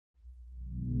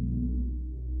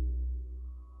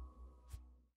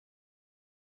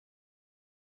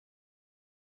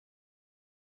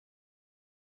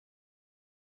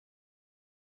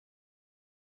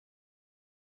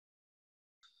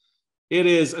It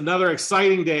is another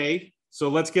exciting day. So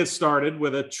let's get started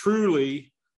with a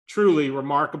truly, truly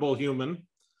remarkable human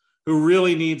who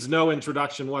really needs no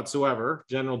introduction whatsoever,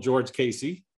 General George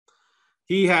Casey.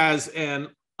 He has an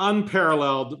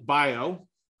unparalleled bio,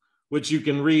 which you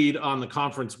can read on the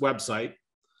conference website.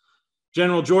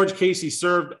 General George Casey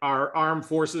served our armed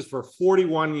forces for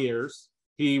 41 years.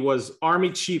 He was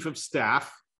Army Chief of Staff.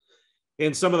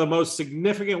 In some of the most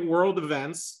significant world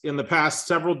events in the past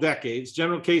several decades,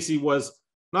 General Casey was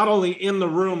not only in the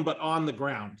room, but on the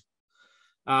ground.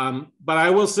 But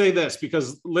I will say this,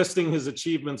 because listing his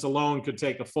achievements alone could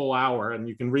take a full hour, and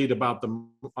you can read about them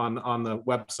on the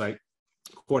website,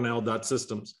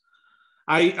 cornell.systems.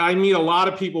 I meet a lot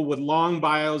of people with long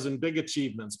bios and big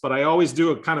achievements, but I always do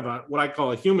a kind of a, what I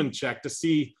call a human check to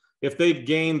see if they've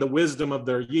gained the wisdom of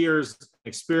their years,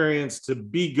 experience to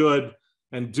be good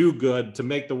and do good to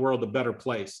make the world a better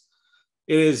place.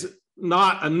 It is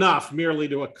not enough merely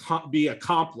to be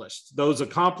accomplished. Those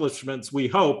accomplishments, we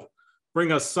hope,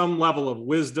 bring us some level of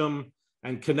wisdom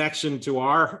and connection to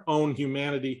our own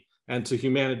humanity and to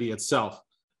humanity itself.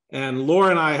 And Laura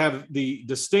and I have the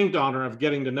distinct honor of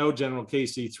getting to know General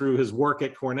Casey through his work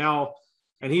at Cornell.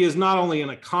 And he is not only an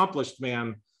accomplished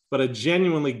man, but a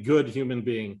genuinely good human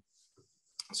being.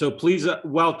 So please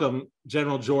welcome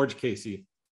General George Casey.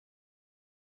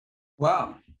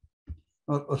 Wow.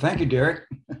 Well, thank you, Derek.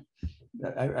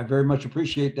 I very much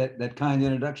appreciate that kind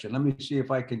introduction. Let me see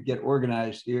if I can get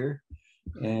organized here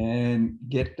and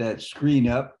get that screen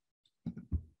up.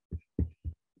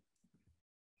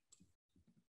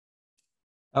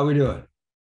 How are we doing?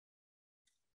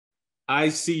 I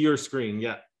see your screen,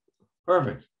 yeah.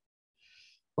 Perfect.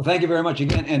 Well, thank you very much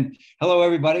again. And hello,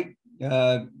 everybody.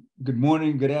 Good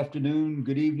morning, good afternoon,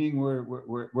 good evening,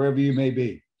 wherever you may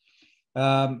be.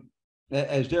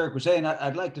 As Derek was saying,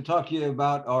 I'd like to talk to you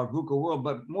about our VUCA world,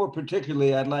 but more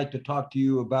particularly, I'd like to talk to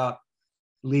you about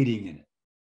leading in it.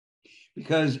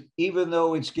 Because even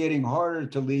though it's getting harder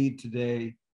to lead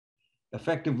today,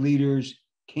 effective leaders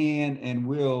can and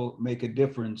will make a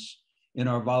difference in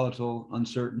our volatile,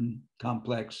 uncertain,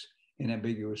 complex, and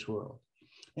ambiguous world.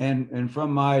 And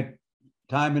from my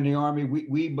time in the Army,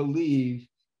 we believe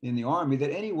in the Army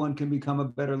that anyone can become a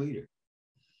better leader.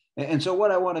 And so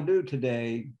what I want to do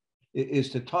today is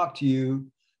to talk to you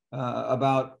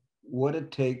about what it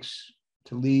takes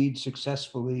to lead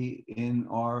successfully in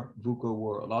our VUCA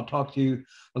world. I'll talk to you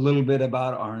a little bit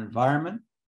about our environment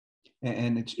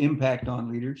and its impact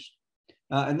on leaders.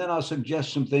 And then I'll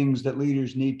suggest some things that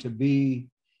leaders need to be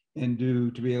and do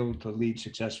to be able to lead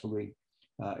successfully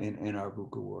in our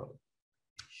VUCA world.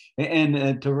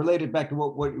 And to relate it back to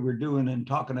what you were doing and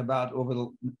talking about over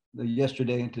the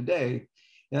yesterday and today,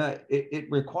 it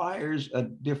requires a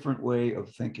different way of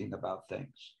thinking about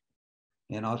things.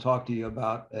 And I'll talk to you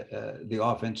about the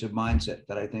offensive mindset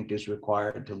that I think is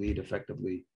required to lead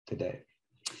effectively today.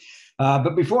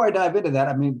 But before I dive into that,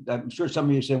 I mean, I'm sure some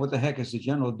of you say, what the heck is the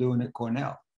general doing at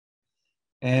Cornell?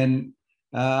 And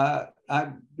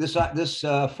this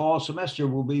fall semester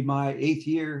will be my 8th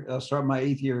year. I'll start my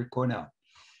 8th year at Cornell.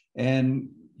 And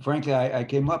frankly, I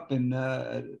came up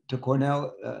to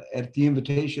Cornell at the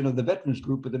invitation of the veterans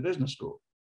group at the business school.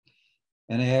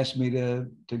 And they asked me to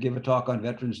give a talk on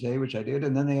Veterans Day, which I did.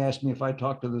 And then they asked me if I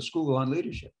talked to the school on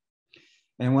leadership.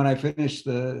 And when I finished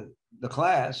the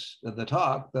class, the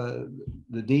talk, the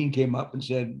dean came up and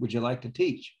said, "Would you like to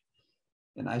teach?"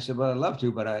 And I said, "Well, I'd love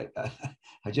to, but I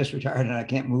just retired and I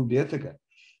can't move to Ithaca."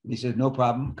 And he said, "No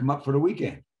problem, come up for the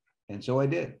weekend." And so I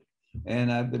did.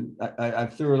 And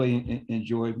I've thoroughly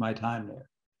enjoyed my time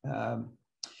there.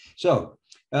 So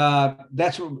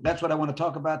that's what I want to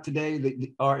talk about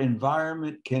today. Our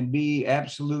environment can be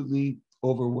absolutely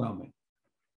overwhelming,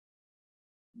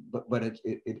 but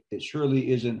it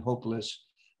surely isn't hopeless,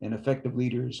 and effective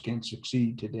leaders can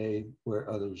succeed today where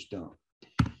others don't.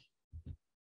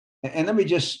 And let me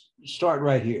just start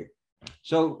right here.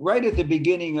 So right at the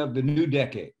beginning of the new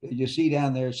decade, you see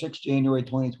down there, 6 January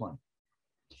 2020,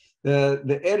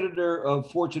 the editor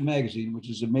of Fortune magazine, which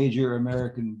is a major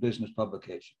American business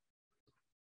publication,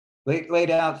 laid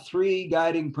out 3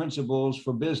 guiding principles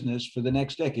for business for the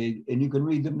next decade, and you can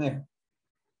read them there.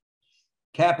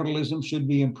 Capitalism should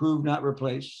be improved, not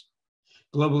replaced.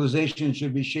 Globalization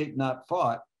should be shaped, not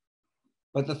fought.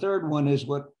 But the third one is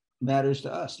what matters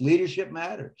to us. Leadership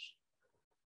matters.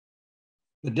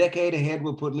 The decade ahead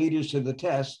will put leaders to the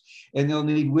test, and they'll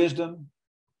need wisdom,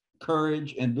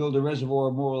 courage, and build a reservoir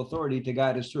of moral authority to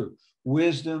guide us through.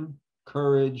 Wisdom,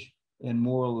 courage, and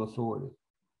moral authority.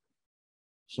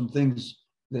 Some things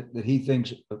that he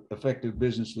thinks effective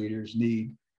business leaders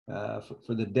need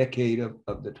for the decade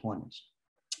of the 20s.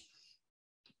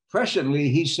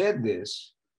 presciently, he said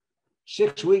this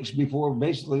 6 weeks before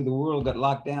basically the world got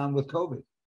locked down with COVID.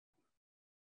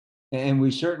 And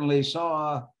we certainly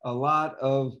saw a lot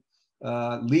of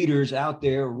leaders out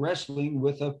there wrestling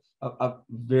with a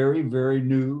very, very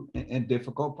new and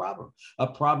difficult problem, a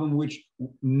problem which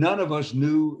none of us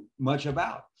knew much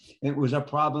about. It was a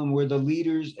problem where the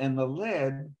leaders and the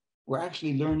led were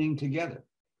actually learning together.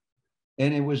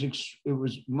 And it was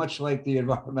much like the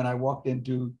environment I walked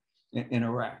into in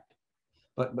Iraq.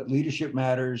 But leadership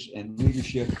matters, and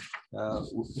leadership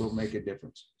will make a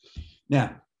difference.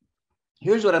 Now,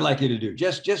 here's what I'd like you to do.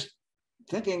 Just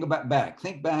think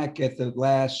back at the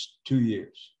last 2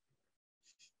 years,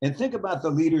 and think about the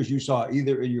leaders you saw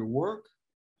either in your work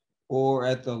or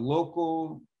at the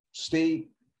local,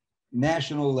 state,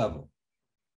 national level.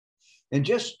 And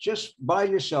just by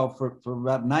yourself for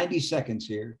about 90 seconds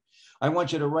here, I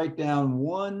want you to write down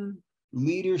one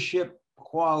leadership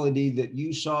quality that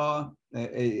you saw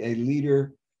a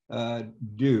leader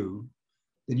do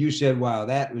that you said, wow,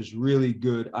 that was really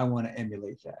good. I want to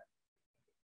emulate that.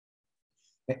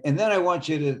 And then I want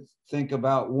you to think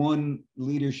about one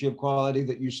leadership quality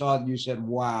that you saw that you said,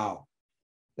 wow,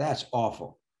 that's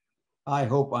awful. I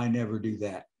hope I never do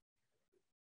that.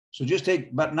 So just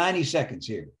take about 90 seconds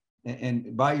here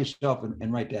and by yourself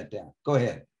and write that down. Go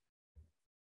ahead.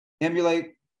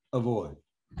 Emulate, avoid.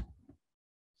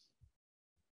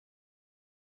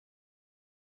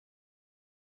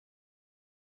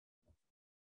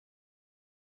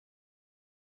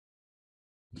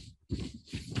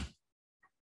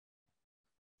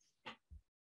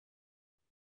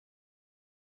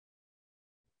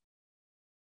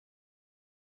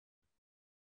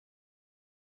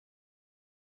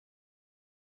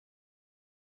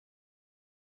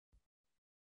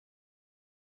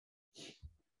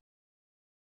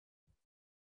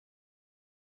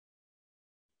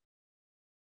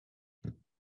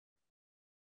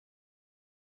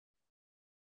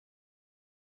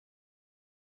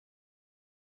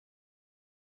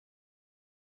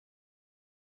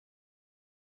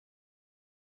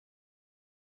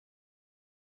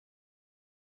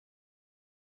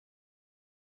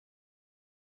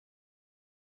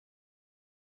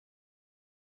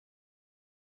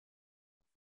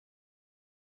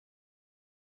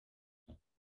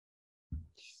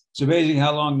 It's amazing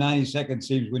how long 90 seconds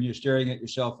seems when you're staring at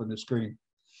yourself on the screen.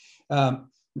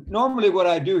 Normally what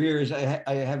I do here is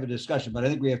I have a discussion, but I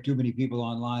think we have too many people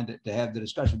online to have the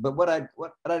discussion. But what I'd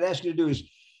ask you to do is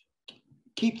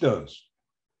keep those.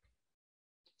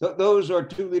 Those are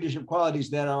two leadership qualities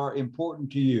that are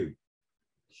important to you.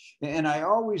 And I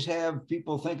always have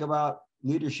people think about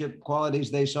leadership qualities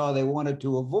they saw they wanted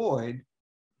to avoid,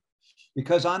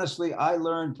 because honestly, I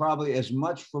learned probably as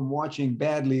much from watching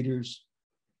bad leaders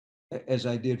as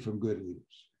I did from good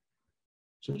leaders.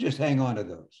 So just hang on to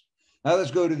those. Now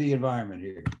let's go to the environment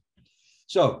here.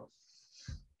 So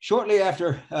shortly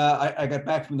after I got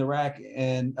back from Iraq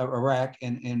and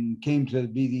came to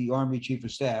be the Army Chief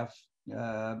of Staff,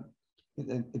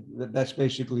 that's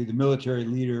basically the military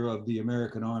leader of the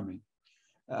American Army.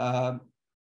 I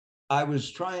was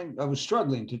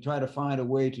struggling to try to find a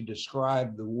way to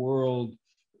describe the world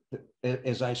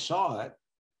as I saw it,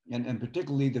 and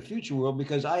particularly the future world,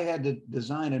 because I had to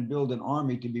design and build an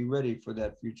army to be ready for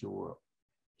that future world.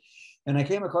 And I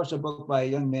came across a book by a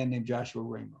young man named Joshua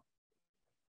Ramo.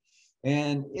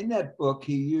 And in that book,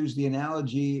 he used the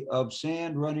analogy of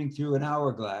sand running through an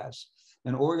hourglass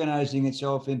and organizing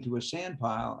itself into a sand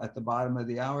pile at the bottom of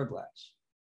the hourglass.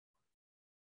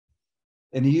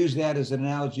 And he used that as an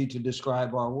analogy to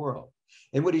describe our world.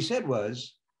 And what he said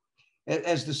was,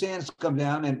 as the sands come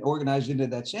down and organize into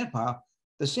that sand pile,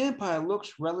 the sand pile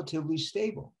looks relatively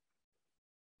stable.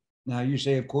 Now you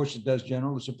say, of course it does,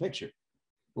 General, it's a picture,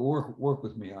 but work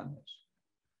with me on this.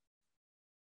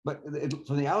 But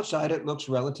from the outside, it looks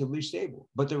relatively stable.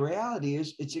 But the reality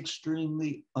is it's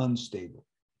extremely unstable,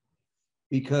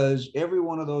 because every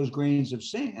one of those grains of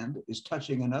sand is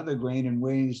touching another grain in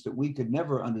ways that we could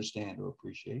never understand or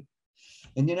appreciate.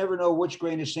 And you never know which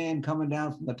grain of sand coming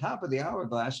down from the top of the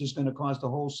hourglass is going to cause the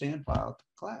whole sand pile to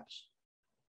collapse.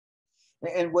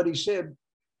 And what he said,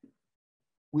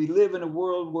 we live in a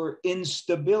world where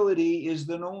instability is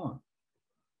the norm.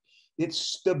 It's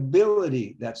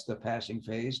stability that's the passing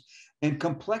phase, and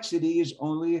complexity is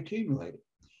only accumulating.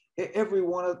 Every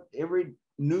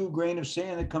new grain of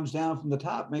sand that comes down from the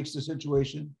top makes the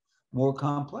situation more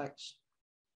complex.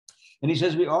 And he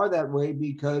says we are that way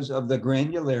because of the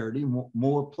granularity,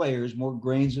 more players, more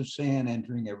grains of sand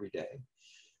entering every day,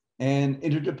 and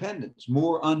interdependence,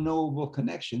 more unknowable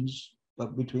connections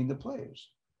between the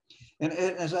players. And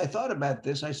as I thought about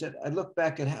this, I said, I looked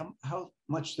back at how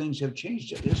much things have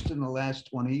changed just in the last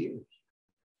 20 years.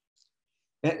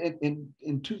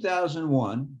 In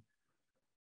 2001,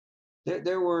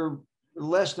 there were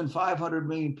less than 500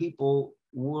 million people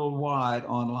worldwide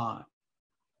online.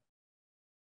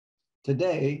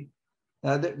 Today,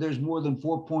 there's more than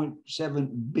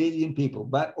 4.7 billion people,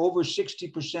 but over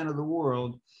 60% of the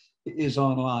world is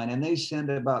online, and they send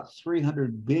about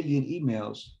 300 billion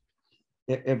emails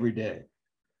every day.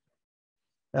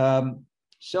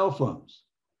 Cell phones,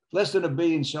 less than 1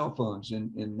 billion cell phones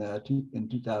in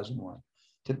 2001.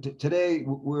 Today,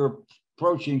 we're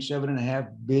approaching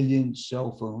 7.5 billion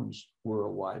cell phones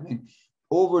worldwide. I mean,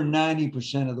 over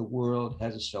 90% of the world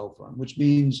has a cell phone, which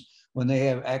means when they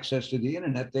have access to the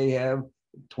internet, they have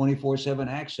 24/7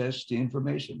 access to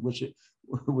information, which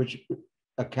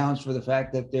accounts for the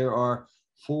fact that there are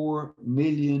 4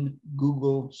 million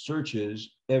Google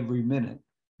searches every minute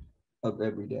of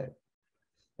every day.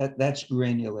 That's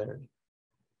granularity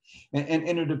and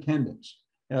interdependence.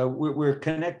 We're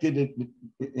connected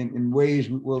in ways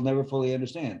we'll never fully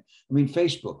understand. I mean,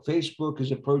 Facebook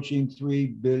is approaching 3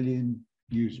 billion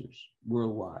users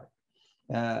worldwide.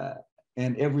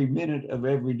 And every minute of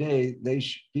every day,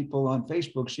 people on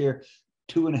Facebook share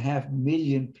 2.5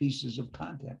 million pieces of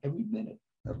content every minute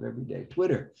of every day.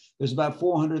 Twitter, there's about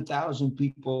 400,000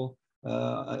 people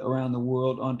around the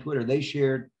world on Twitter. They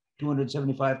shared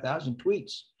 275,000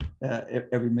 tweets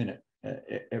every minute,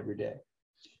 every day.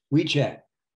 WeChat,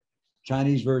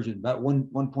 Chinese version, about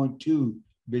 1.2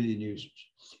 billion users.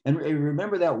 And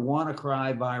remember that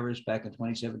WannaCry virus back in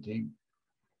 2017?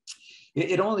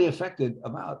 It only affected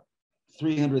about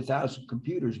 300,000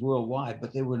 computers worldwide,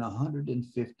 but they were in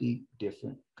 150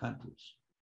 different countries.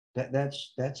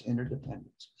 That's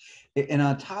interdependence. And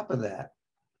on top of that,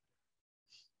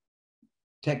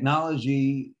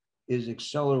 technology is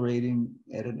accelerating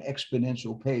at an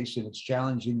exponential pace, and it's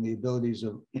challenging the abilities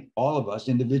of all of us,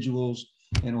 individuals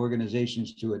and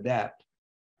organizations, to adapt.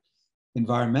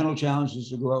 Environmental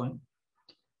challenges are growing.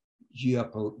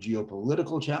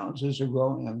 Geopolitical challenges are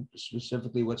growing, and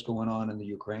specifically what's going on in the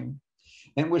Ukraine.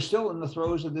 And we're still in the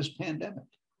throes of this pandemic.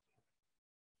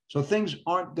 So things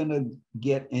aren't going to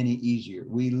get any easier.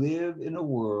 We live in a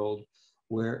world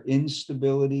where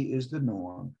instability is the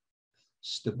norm,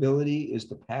 stability is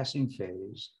the passing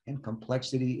phase, and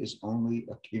complexity is only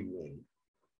accumulating.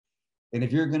 And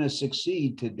if you're going to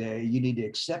succeed today, you need to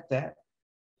accept that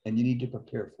and you need to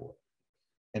prepare for it.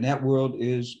 And that world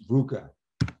is VUCA.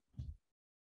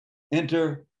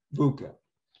 Enter VUCA.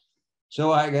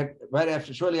 So I got,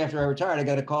 shortly after I retired, I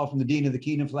got a call from the dean of the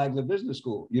Keenan Flagler Business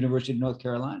School, University of North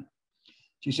Carolina.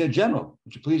 She said, "General,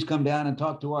 would you please come down and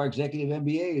talk to our executive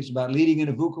MBAs about leading in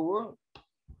a VUCA world?" I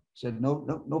said,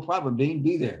 no problem, Dean,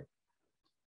 be there.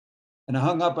 And I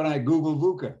hung up and I Googled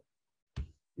VUCA,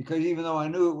 because even though I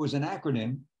knew it was an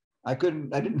acronym, I couldn't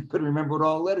remember what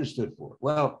all the letters stood for.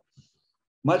 Well,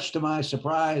 much to my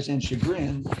surprise and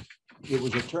chagrin, it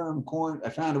was a term coined. I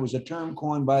found it was a term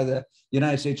coined by the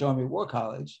United States Army War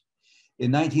College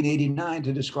in 1989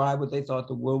 to describe what they thought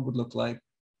the world would look like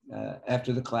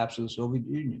after the collapse of the Soviet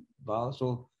Union: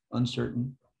 volatile,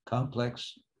 uncertain,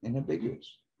 complex, and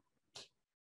ambiguous.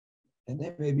 And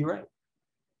they may be right.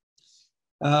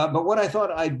 But what I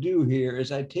thought I'd do here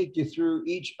is I'd take you through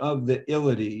each of the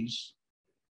illities,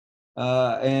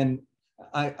 and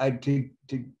to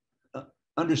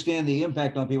understand the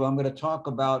impact on people. I'm going to talk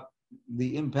about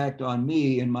the impact on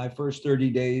me in my first 30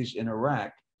 days in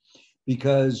Iraq,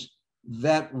 because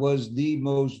that was the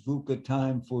most VUCA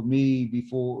time for me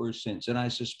before or since. And I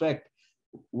suspect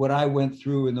what I went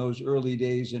through in those early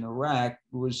days in Iraq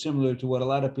was similar to what a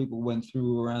lot of people went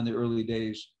through around the early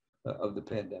days of the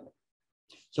pandemic.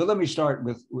 So let me start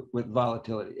with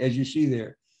volatility. As you see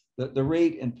there, the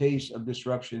rate and pace of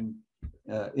disruption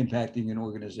impacting an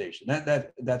organization.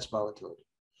 That's volatility.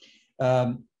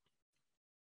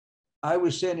 I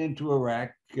was sent into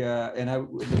Iraq, and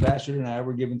the ambassador and I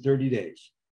were given 30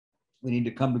 days. We need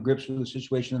to come to grips with the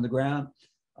situation on the ground.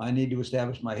 I need to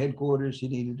establish my headquarters. He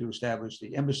needed to establish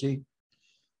the embassy.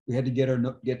 We had to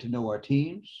get to know our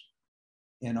teams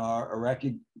and our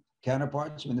Iraqi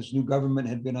counterparts. I mean, this new government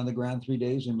had been on the ground 3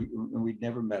 days, and we'd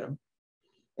never met them.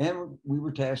 And we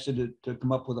were tasked to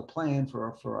come up with a plan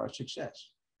for our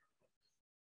success,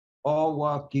 all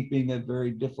while keeping a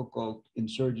very difficult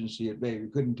insurgency at bay. We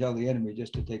couldn't tell the enemy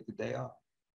just to take the day off.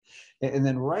 And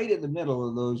then right in the middle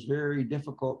of those very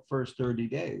difficult first 30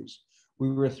 days, we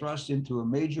were thrust into a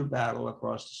major battle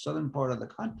across the southern part of the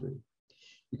country,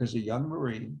 because a young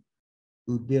Marine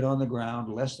who'd been on the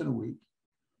ground less than a week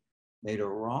made a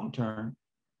wrong turn,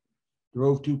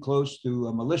 drove too close to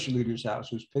a militia leader's house,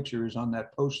 whose picture is on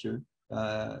that poster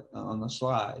on the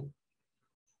slide,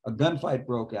 a gunfight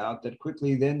broke out that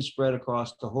quickly then spread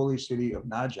across the holy city of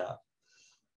Najaf,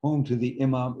 home to the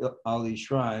Imam Ali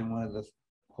Shrine, one of the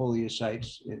holiest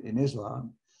sites in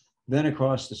Islam, then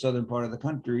across the southern part of the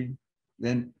country,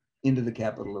 then into the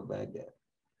capital of Baghdad.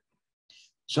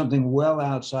 Something well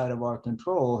outside of our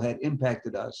control had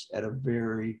impacted us at a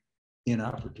very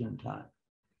inopportune time.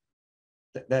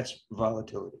 That's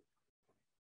volatility.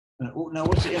 Now,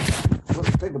 what's the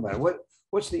impact? Think about it.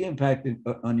 What's the impact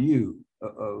on you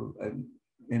of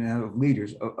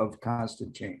leaders of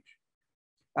constant change?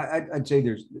 I'd say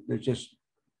there's just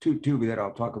two that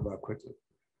I'll talk about quickly.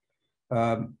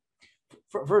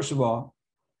 First of all,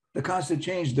 the constant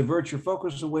change diverts your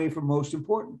focus away from most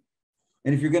important.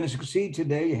 And if you're going to succeed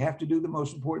today, you have to do the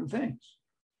most important things.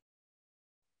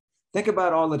 Think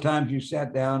about all the times you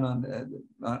sat down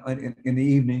in the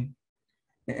evening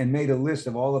and made a list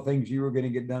of all the things you were going to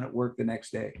get done at work the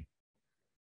next day.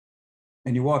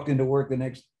 And you walked into work and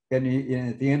at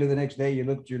the end of the next day, you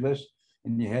looked at your list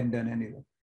and you hadn't done anything.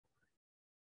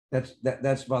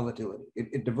 That's volatility.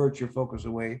 It diverts your focus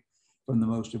away from the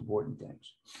most important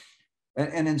things.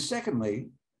 And then secondly,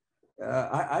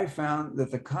 I found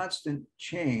that the constant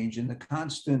change and the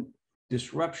constant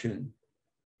disruption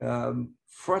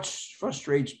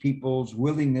frustrates people's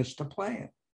willingness to plan.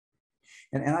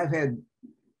 And I've had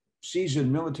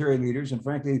seasoned military leaders and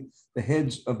frankly, the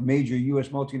heads of major US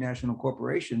multinational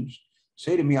corporations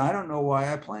say to me, I don't know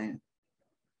why I plan.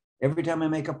 Every time I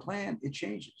make a plan, it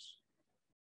changes.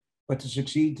 But to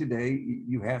succeed today,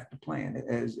 you have to plan.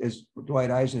 As Dwight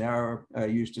Eisenhower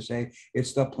used to say,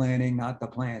 it's the planning, not the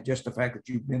plan. Just the fact that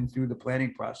you've been through the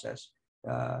planning process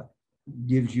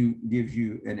gives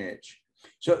you an edge.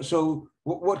 So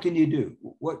what can you do?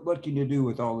 What can you do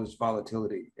with all this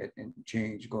volatility and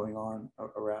change going on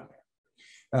around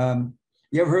there?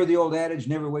 You ever heard the old adage,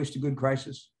 never waste a good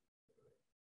crisis?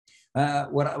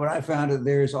 What I found is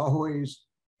there's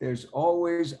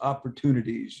always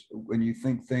opportunities when you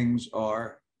think things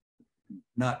are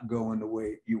not going the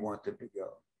way you want them to go.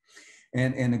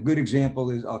 And a good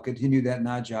example is, I'll continue that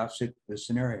Najaf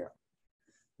scenario,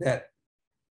 that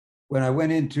when I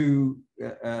went into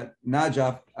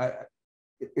Najaf,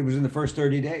 it was in the first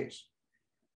 30 days.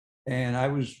 And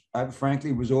I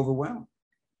frankly was overwhelmed.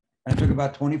 I took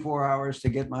about 24 hours to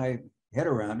get my head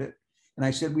around it. And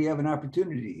I said, we have an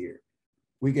opportunity here.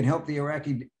 We can help the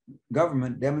Iraqi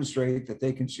government demonstrate that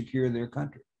they can secure their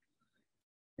country.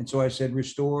 And so I said,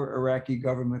 restore Iraqi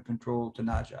government control to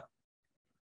Najaf.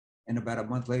 And about a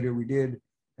month later, we did,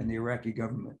 and the Iraqi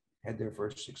government had their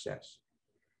first success.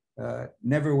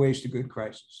 Never waste a good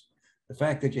crisis. The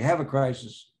fact that you have a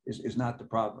crisis is not the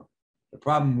problem. The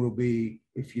problem will be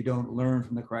if you don't learn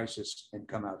from the crisis and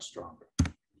come out stronger.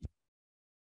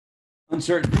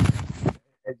 Uncertainty,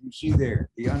 as you see there,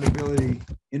 the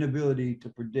inability to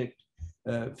predict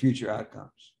future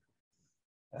outcomes.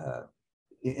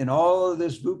 In all of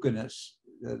this VUCA-ness,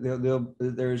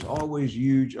 there's always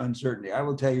huge uncertainty. I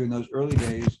will tell you, in those early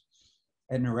days,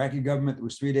 I had an Iraqi government that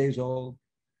was 3 days old.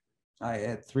 I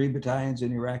had 3 battalions in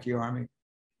the Iraqi army.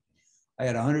 I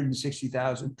had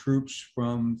 160,000 troops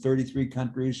from 33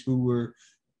 countries who were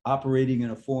operating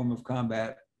in a form of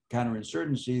combat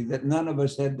counterinsurgency that none of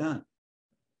us had done.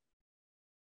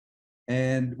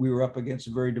 And we were up against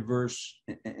a very diverse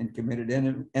and committed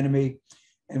enemy,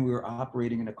 and we were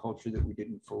operating in a culture that we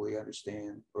didn't fully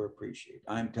understand or appreciate.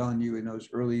 I'm telling you, in those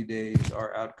early days,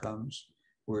 our outcomes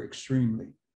were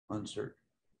extremely uncertain.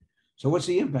 So what's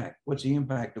the impact? What's the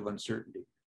impact of uncertainty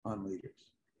on leaders?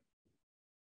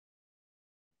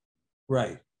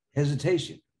 Right,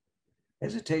 hesitation.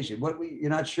 Hesitation. You're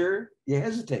not sure? You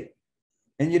hesitate,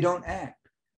 and you don't act.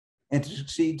 And to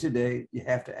succeed today, you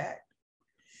have to act.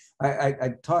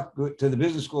 I talk to the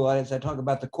business school audience, I talk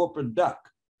about the corporate duck.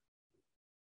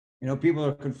 You know, people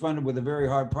are confronted with a very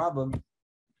hard problem.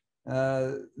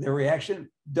 Their reaction,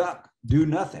 duck, do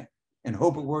nothing, and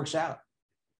hope it works out.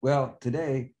 Well,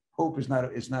 today, hope is not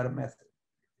a method.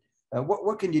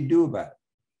 What can you do about it?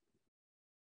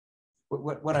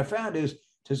 What I found is,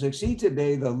 to succeed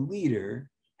today, the leader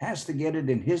has to get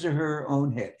it in his or her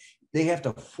own head. They have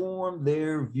to form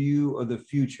their view of the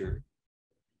future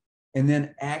and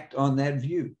then act on that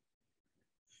view.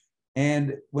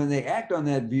 And when they act on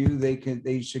that view,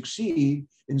 they succeed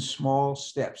in small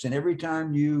steps. And every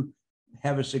time you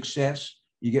have a success,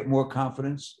 you get more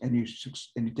confidence, and you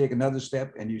take another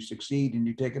step, and you succeed, and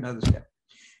you take another step.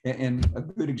 And a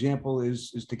good example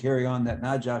is to carry on that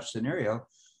Najaf scenario.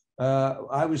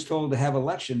 I was told to have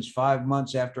elections 5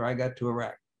 months after I got to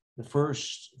Iraq, the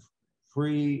first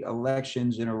free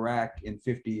elections in Iraq in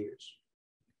 50 years.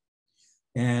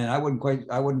 And I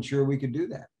wasn't sure we could do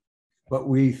that, but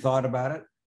we thought about it.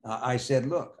 I said,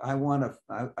 look, I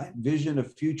envision a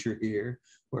future here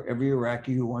where every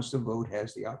Iraqi who wants to vote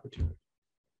has the opportunity.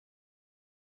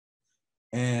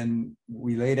 And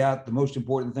we laid out the most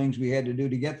important things we had to do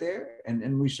to get there. And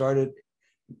then we started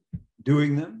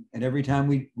doing them. And every time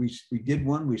we did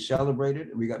one, we celebrated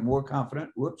and we got more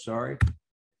confident. Whoops, sorry.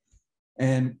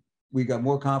 And we got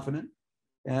more confident.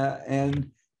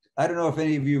 And I don't know if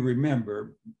any of you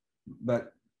remember,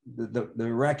 but the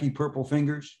Iraqi purple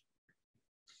fingers,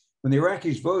 when the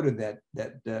Iraqis voted that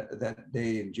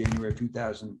day in January of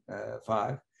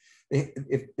 2005,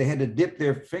 they had to dip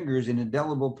their fingers in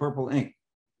indelible purple ink,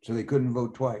 so they couldn't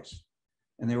vote twice.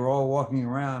 And they were all walking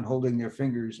around holding their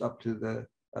fingers up to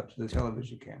the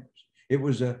television cameras. It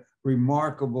was a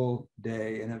remarkable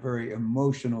day and a very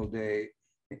emotional day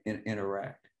in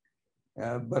Iraq.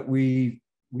 But we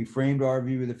framed our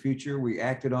view of the future, we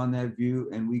acted on that view,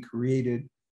 and we created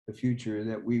the future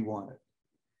that we wanted.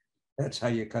 That's how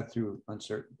you cut through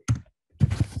uncertainty.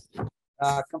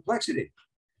 Complexity.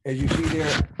 As you see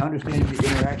there, understanding the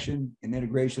interaction and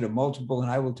integration of multiple,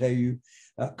 and I will tell you,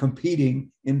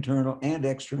 competing internal and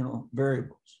external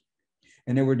variables.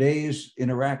 And there were days in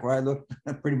Iraq where I looked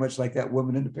pretty much like that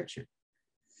woman in the picture.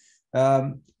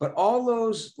 But all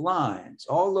those lines,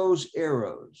 all those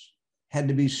arrows had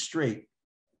to be straight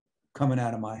coming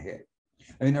out of my head.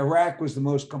 I mean, Iraq was the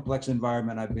most complex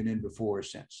environment I've been in before or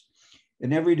since.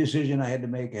 In every decision I had to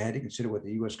make, I had to consider what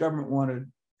the US government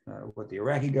wanted, what the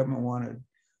Iraqi government wanted,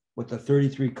 what the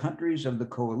 33 countries of the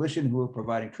coalition who were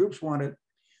providing troops wanted,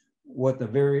 what the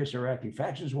various Iraqi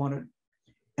factions wanted.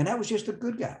 And that was just the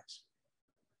good guys.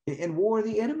 In war,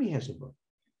 the enemy has a vote.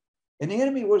 And the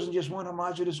enemy wasn't just one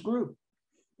homogenous group.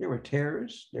 There were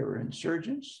terrorists, there were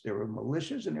insurgents, there were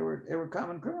militias, and there were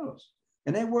common criminals.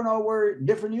 And they weren't all wearing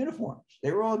different uniforms.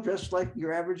 They were all dressed like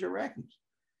your average Iraqis.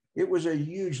 It was a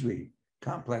hugely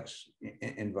complex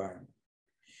environment.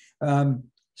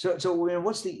 So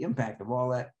what's the impact of all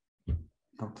that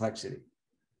complexity?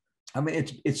 I mean,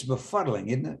 it's befuddling,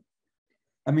 isn't it?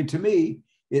 I mean, to me,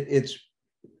 it's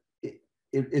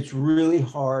really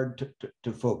hard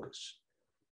to focus.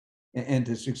 And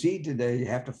to succeed today, you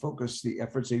have to focus the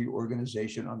efforts of your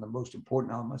organization on the most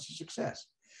important elements of success.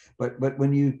 But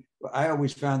I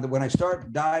always found that when I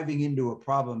start diving into a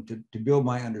problem to build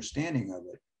my understanding of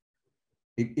it,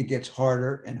 it gets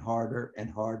harder and harder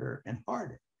and harder and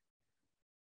harder.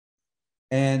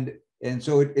 And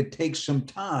so it takes some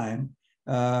time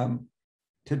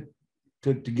to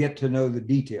get to know the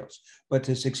details. But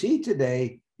to succeed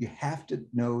today, you have to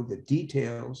know the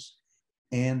details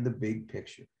and the big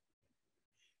picture.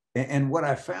 And what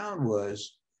I found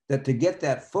was that to get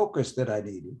that focus that I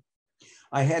needed,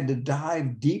 I had to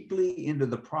dive deeply into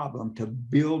the problem to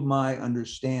build my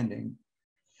understanding.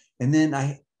 And then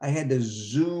I had to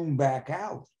zoom back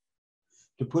out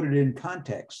to put it in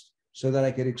context so that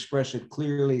I could express it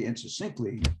clearly and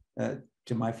succinctly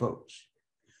to my folks.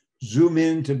 Zoom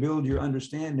in to build your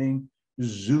understanding,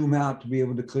 zoom out to be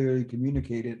able to clearly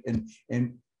communicate it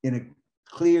and in a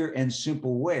clear and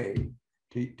simple way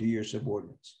to your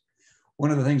subordinates. One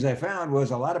of the things I found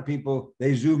was a lot of people,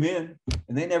 they zoom in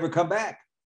and they never come back.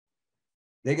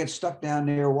 They get stuck down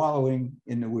there wallowing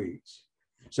in the weeds.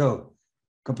 So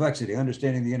complexity,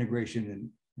 understanding the integration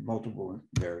in multiple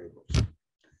variables.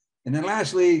 And then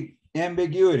lastly,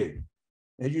 ambiguity.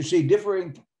 As you see,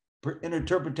 differing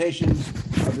interpretations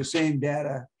of the same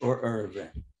data or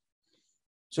event.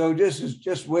 So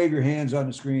just wave your hands on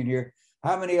the screen here.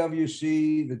 How many of you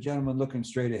see the gentleman looking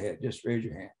straight ahead? Just raise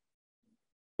your hand.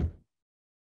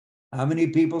 How many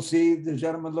people see the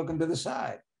gentleman looking to the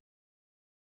side?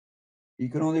 You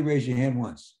can only raise your hand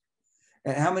once.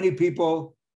 And how many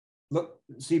people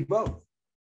see both?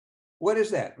 What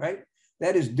is that, right?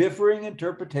 That is differing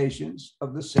interpretations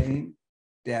of the same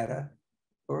data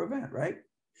or event, right?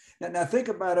 Now think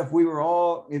about if we were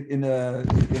all in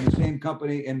the same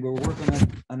company and we're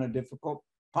working on a difficult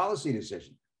policy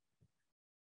decision.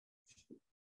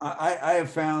 I have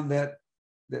found that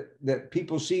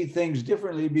people see things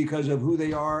differently because of who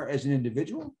they are as an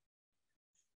individual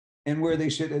and where they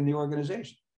sit in the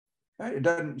organization. Right?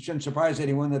 It shouldn't surprise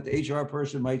anyone that the HR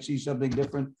person might see something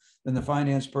different than the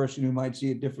finance person, who might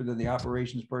see it different than the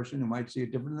operations person, who might see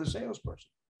it different than the salesperson.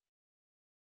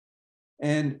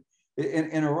 And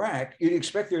in Iraq, you'd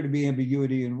expect there to be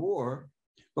ambiguity in war,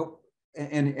 but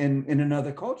and in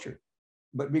another culture.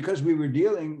 But because we were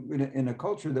dealing in a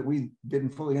culture that we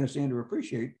didn't fully understand or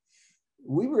appreciate,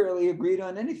 we rarely agreed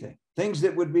on anything. Things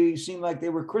that would seem like they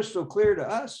were crystal clear to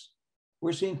us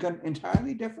were seen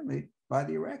entirely differently by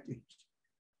the Iraqis.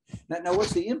 Now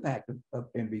what's the impact of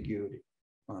ambiguity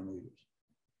on leaders?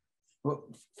 Well,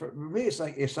 for me,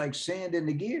 it's like sand in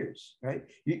the gears, right?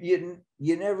 You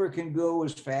never can go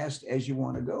as fast as you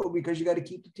want to go because you got to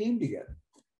keep the team together.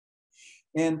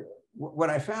 And what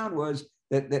I found was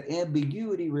that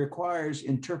ambiguity requires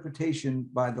interpretation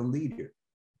by the leader.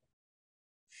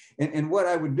 And what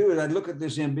I would do is I'd look at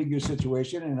this ambiguous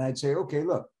situation and I'd say, okay,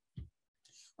 look,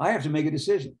 I have to make a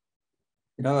decision.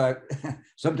 You know,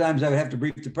 sometimes I would have to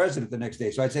brief the president the next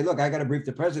day. So I'd say, look, I got to brief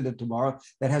the president tomorrow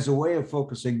that has a way of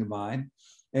focusing the mind.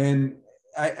 And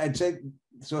I'd say,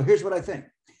 so here's what I think.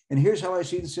 And here's how I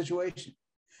see the situation.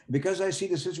 Because I see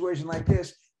the situation like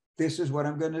this is what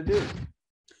I'm going to do.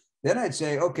 Then I'd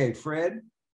say, okay, Fred,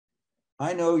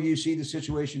 I know you see the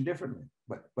situation differently.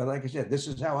 But like I said, this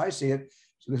is how I see it.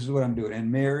 So this is what I'm doing.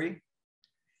 And Mary,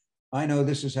 I know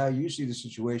this is how you see the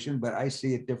situation, but I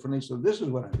see it differently. So this is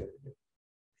what I'm going to do.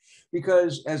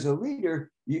 Because as a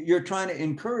leader, you're trying to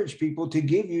encourage people to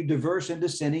give you diverse and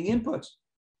dissenting inputs.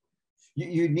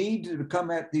 You need to come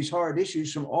at these hard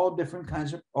issues from all different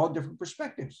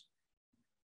perspectives.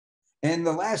 And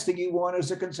the last thing you want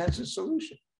is a consensus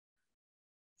solution.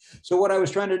 So what I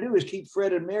was trying to do is keep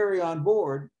Fred and Mary on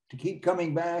board to keep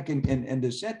coming back and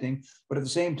dissenting, but at the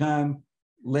same time,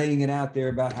 laying it out there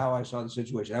about how I saw the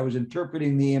situation. I was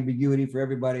interpreting the ambiguity for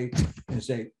everybody and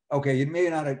say, okay, you may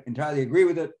not entirely agree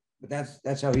with it, but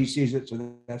that's how he sees it.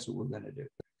 So that's what we're going to do.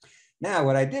 Now,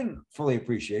 what I didn't fully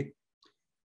appreciate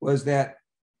was that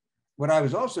what I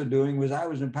was also doing was I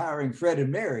was empowering Fred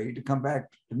and Mary to come back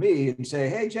to me and say,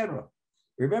 hey, General,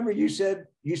 remember you said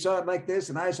you saw it like this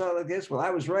and I saw it like this? Well, I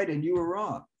was right and you were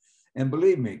wrong. And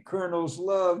believe me, colonels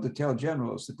love to tell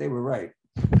generals that they were right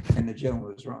and the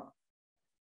general was wrong.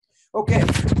 Okay,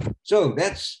 so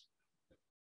that's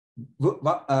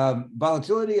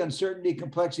volatility, uncertainty,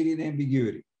 complexity, and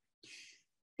ambiguity.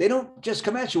 They don't just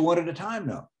come at you one at a time,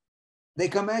 though. They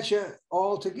come at you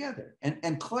all together.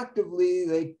 And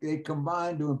collectively, they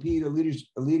combine to impede a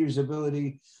leader's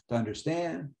ability to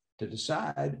understand, to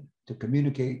decide, to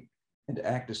communicate, and to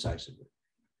act decisively.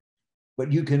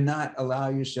 But you cannot allow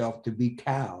yourself to be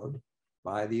cowed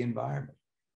by the environment.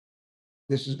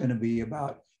 This is going to be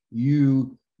about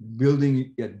you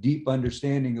building a deep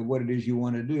understanding of what it is you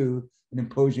want to do and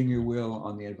imposing your will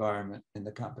on the environment and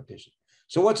the competition.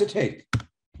 So what's it take?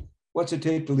 What's it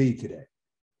take to lead today?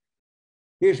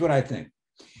 Here's what I think.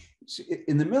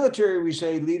 In the military, we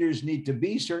say leaders need to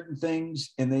be certain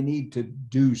things and they need to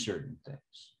do certain things.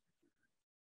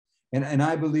 And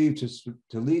I believe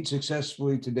to lead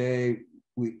successfully today,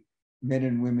 men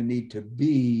and women need to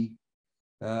be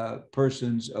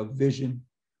persons of vision,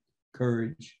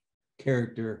 courage,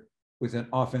 character, with an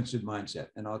offensive mindset.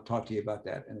 And I'll talk to you about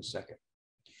that in a second.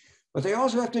 But they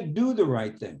also have to do the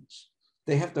right things.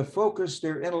 They have to focus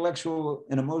their intellectual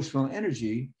and emotional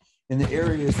energy in the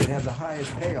areas that have the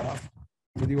highest payoff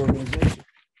for the organization.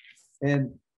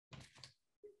 And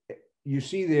you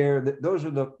see there that those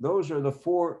are the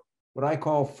four, what I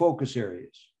call focus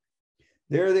areas.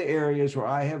 They're the areas where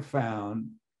I have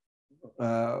found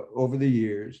over the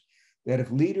years that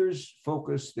if leaders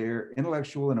focus their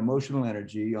intellectual and emotional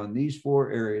energy on these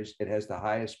four areas, it has the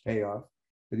highest payoff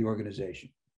for the organization.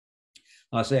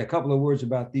 I'll say a couple of words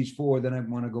about these four, then I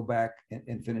want to go back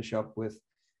and finish up with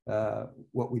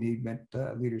what we need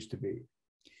leaders to be.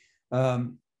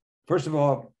 First of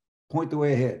all, point the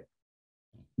way ahead.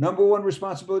 Number one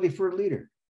responsibility for a leader,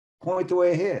 point the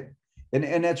way ahead.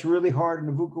 And that's really hard in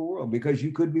the VUCA world because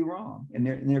you could be wrong and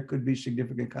there could be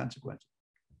significant consequences.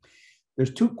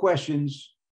 There's two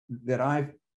questions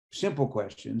simple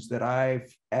questions that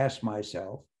I've asked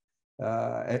myself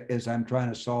as I'm trying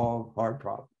to solve hard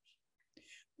problems.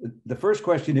 The first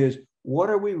question is, what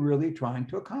are we really trying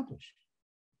to accomplish?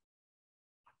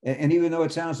 And even though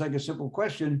it sounds like a simple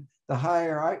question, the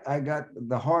higher I got,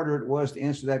 the harder it was to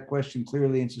answer that question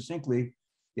clearly and succinctly,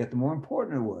 yet the more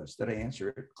important it was that I answer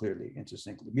it clearly and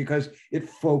succinctly because it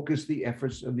focused the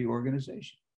efforts of the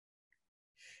organization.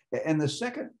 And the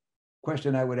second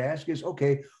question I would ask is,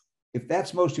 okay, if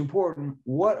that's most important,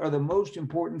 what are the most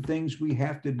important things we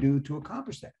have to do to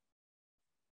accomplish that?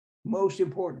 Most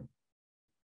important.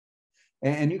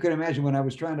 And you can imagine when I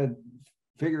was trying to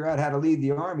figure out how to lead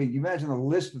the Army, you imagine the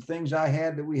list of things I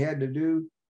had that we had to do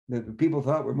that the people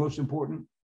thought were most important.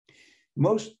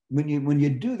 When you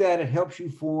do that, it helps you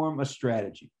form a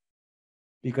strategy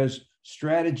because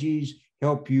strategies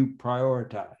help you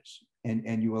prioritize.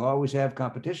 And you will always have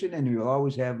competition and you will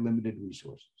always have limited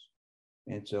resources.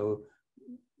 And so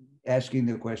asking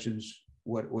the questions,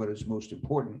 what is most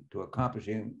important to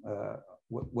accomplishing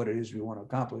what it is we want to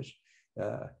accomplish,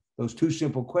 those two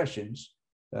simple questions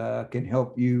can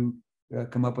help you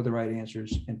come up with the right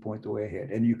answers and point the way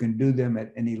ahead. And you can do them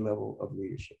at any level of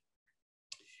leadership.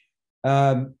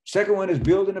 Second one is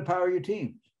build and empower your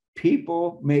teams.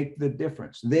 People make the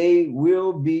difference. They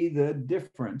will be the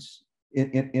difference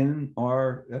in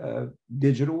our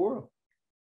digital world.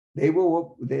 They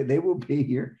will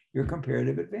be your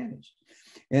comparative advantage.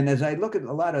 And as I look at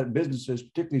a lot of businesses,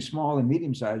 particularly small and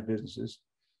medium-sized businesses,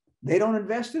 they don't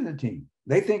invest in the team.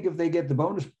 They think if they get the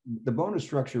bonus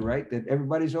structure right, that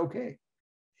everybody's okay.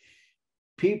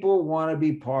 People want to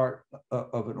be part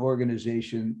of an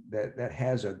organization that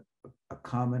has a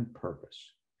common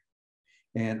purpose.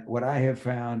 And what I have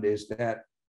found is that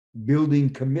building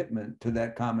commitment to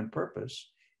that common purpose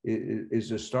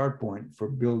is a start point for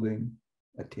building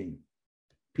a team.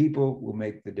 People will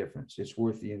make the difference. It's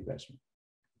worth the investment.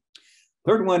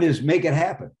 Third one is make it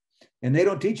happen. And they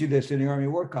don't teach you this in the Army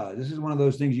War College. This is one of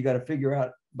those things you got to figure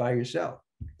out by yourself.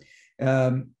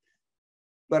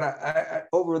 But I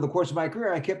over the course of my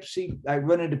career, I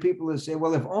run into people that say,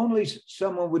 well, if only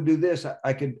someone would do this,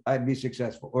 I'd be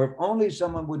successful. Or if only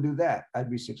someone would do that,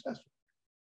 I'd be successful.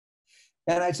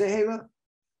 And I'd say, hey, look,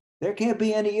 there can't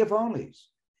be any if onlys.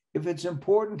 If it's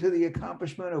important to the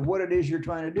accomplishment of what it is you're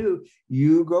trying to do,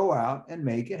 you go out and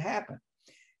make it happen.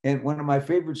 And one of my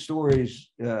favorite stories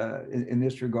in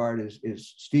this regard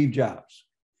is Steve Jobs.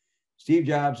 Steve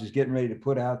Jobs is getting ready to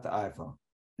put out the iPhone.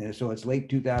 And so it's late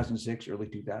 2006, early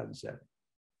 2007.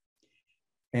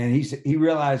 And he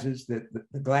realizes that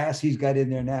the glass he's got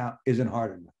in there now isn't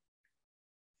hard enough.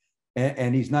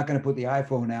 And he's not going to put the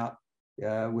iPhone out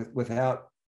without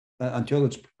until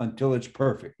it's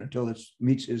perfect, until it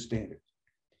meets his standards.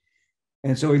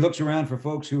 And so he looks around for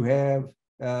folks who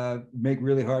make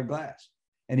really hard glass.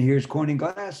 And he hears Corning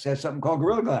Glass has something called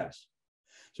Gorilla Glass.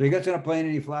 So he gets on a plane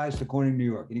and he flies to Corning, New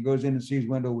York. And he goes in and sees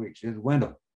Wendell Weeks. He says,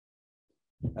 Wendell,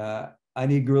 I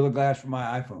need Gorilla Glass for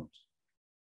my iPhones.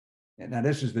 And now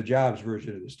this is the Jobs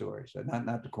version of the story, so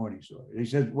not the Corning story. He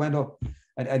says, Wendell,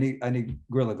 I need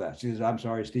Gorilla Glass. He says, I'm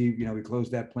sorry, Steve, we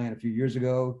closed that plant a few years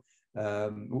ago.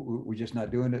 We're just not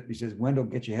doing it. He says, Wendell,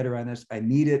 get your head around this. I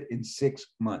need it in 6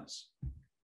 months.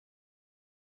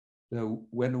 So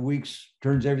when Weeks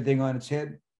turns everything on its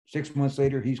head, 6 months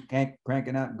later, he's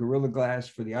cranking out Gorilla Glass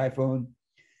for the iPhone.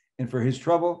 And for his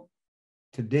trouble,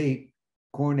 to date,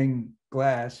 Corning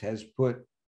Glass has put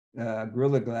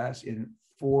Gorilla Glass in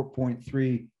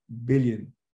 4.3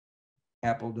 billion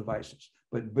Apple devices.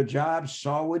 But Jobs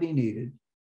saw what he needed,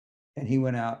 and he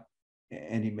went out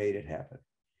and he made it happen.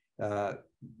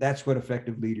 That's what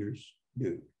effective leaders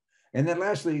do. And then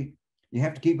lastly, you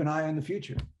have to keep an eye on the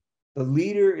future. The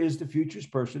leader is the future's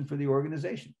person for the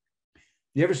organization.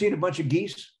 You ever seen a bunch of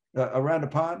geese around a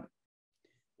pond?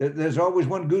 There's always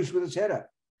one goose with its head up,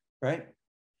 right?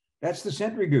 That's the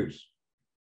sentry goose.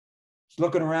 It's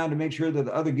looking around to make sure that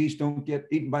the other geese don't get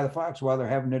eaten by the fox while they're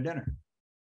having their dinner.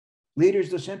 Leader's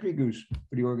the sentry goose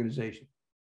for the organization.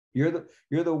 You're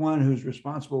the one who's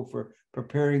responsible for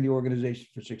preparing the organization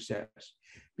for success,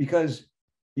 because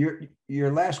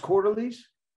your last quarterlies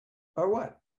are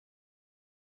what?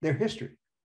 They're history.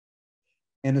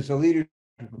 And it's a leader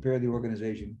to prepare the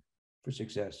organization for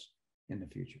success in the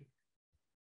future.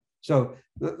 So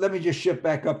let me just shift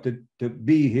back up to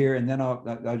B here, and then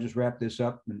I'll just wrap this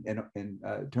up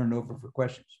and turn it over for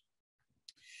questions.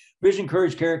 Vision,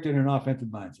 courage, character, and an offensive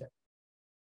mindset.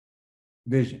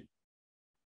 Vision.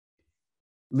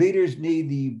 Leaders need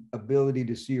the ability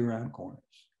to see around corners,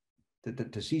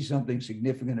 to see something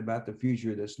significant about the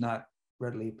future that's not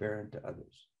readily apparent to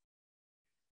others.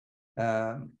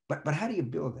 But how do you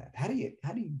build that? How do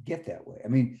you get that way? I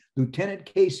mean, Lieutenant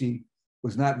Casey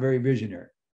was not very visionary.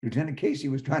 Lieutenant Casey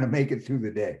was trying to make it through the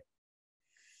day.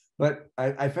 But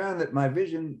I found that my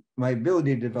vision, my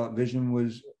ability to develop vision,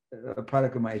 was a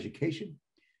product of my education,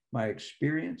 my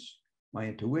experience, my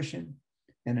intuition,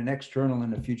 and an external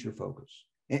and a future focus.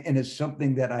 And it's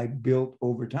something that I built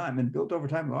over time, and built over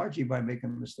time largely by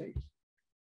making mistakes.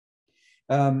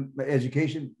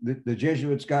 Education, the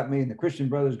Jesuits got me, and the Christian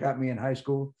Brothers got me in high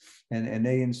school, and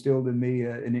they instilled in me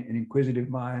an inquisitive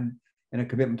mind and a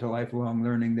commitment to lifelong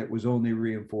learning that was only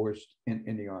reinforced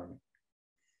in the Army.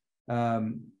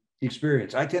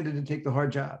 Experience. I tended to take the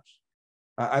hard jobs.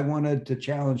 I wanted to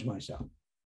challenge myself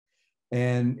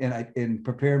and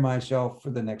prepare myself for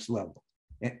the next level.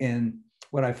 And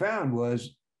what I found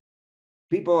was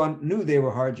people knew they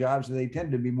were hard jobs, and they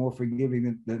tended to be more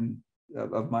forgiving than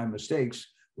of my mistakes,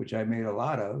 which I made a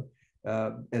lot of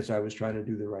as I was trying to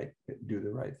do the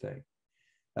right thing.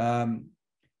 And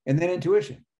then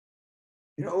intuition.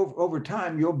 Over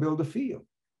time, you'll build a feel.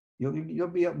 You'll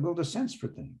be able to build a sense for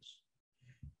things.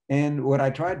 And what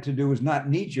I tried to do was not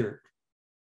knee jerk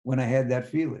when I had that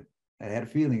feeling. I had a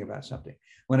feeling about something.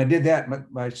 When I did that,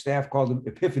 my staff called them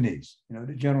epiphanies. You know,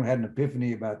 the general had an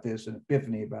epiphany about this, an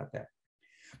epiphany about that.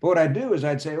 But what I'd do is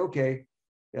I'd say, okay,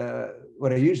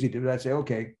 what I usually do is I'd say,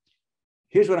 okay,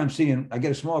 here's what I'm seeing. I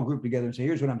get a small group together and say,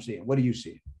 here's what I'm seeing. What do you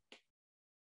see?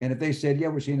 And if they said, yeah,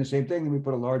 we're seeing the same thing, then we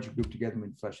put a larger group together and we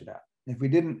flesh it out. And if we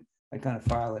didn't, I kind of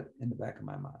file it in the back of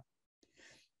my mind.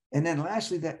 And then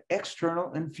lastly, that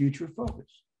external and future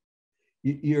focus.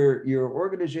 Your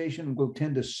organization will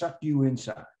tend to suck you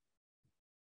inside.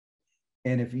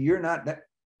 And if you're not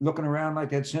looking around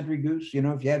like that sentry goose, you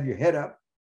know, if you have your head up,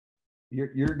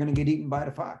 you're going to get eaten by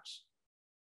the fox.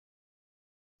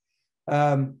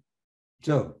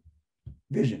 So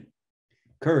vision,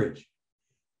 courage,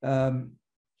 pointing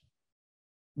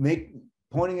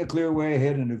a clear way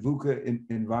ahead in a VUCA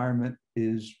environment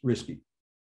is risky.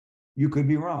 You could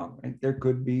be wrong, right? There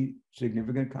could be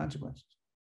significant consequences.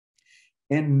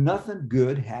 And nothing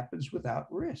good happens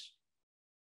without risk.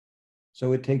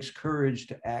 So it takes courage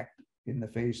to act in the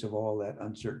face of all that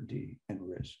uncertainty and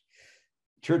risk.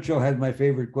 Churchill had my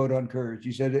favorite quote on courage.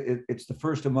 He said, it's the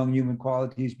first among human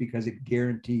qualities because it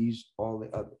guarantees all the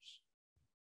others.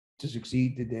 To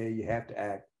succeed today, you have to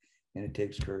act, and it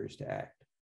takes courage to act.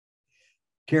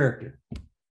 Character.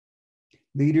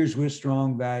 Leaders with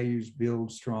strong values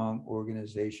build strong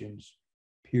organizations,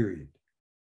 period.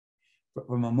 But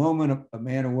from a moment a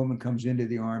man or woman comes into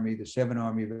the Army, the 7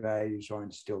 Army values are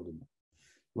instilled in them.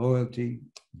 Loyalty,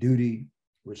 duty,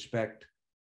 respect,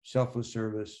 selfless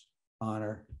service,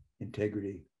 honor,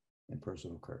 integrity, and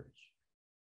personal courage.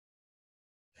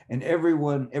 And every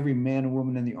man and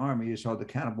woman in the Army is held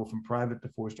accountable from private to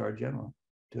 4-star general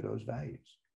to those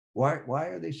values. Why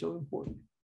are they so important?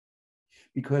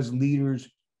 Because leaders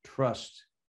trust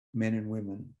men and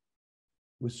women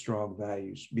with strong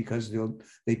values, because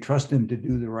they trust them to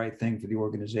do the right thing for the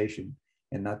organization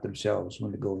and not themselves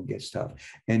when the going gets tough.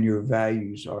 And your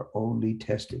values are only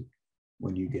tested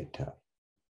when you get tough.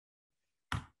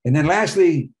 And then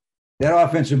lastly, that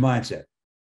offensive mindset.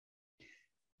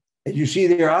 As you see,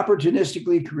 they're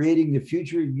opportunistically creating the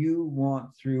future you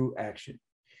want through action.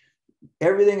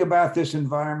 Everything about this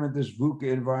environment, this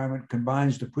VUCA environment,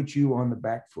 combines to put you on the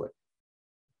back foot.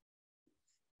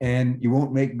 And you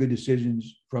won't make good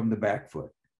decisions from the back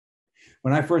foot.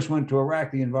 When I first went to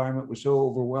Iraq, the environment was so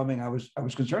overwhelming. I was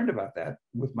concerned about that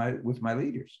with my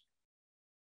leaders.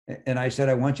 And I said,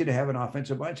 I want you to have an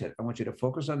offensive mindset. I want you to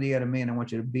focus on the enemy, and I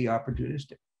want you to be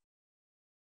opportunistic.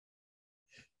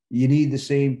 You need the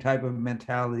same type of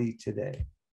mentality today.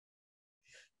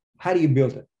 How do you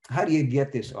build it? How do you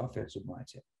get this offensive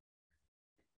mindset?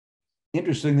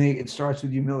 Interestingly, it starts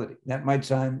with humility. That might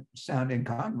sound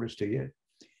incongruous to you,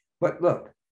 but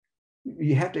look,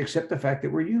 you have to accept the fact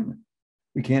that we're human.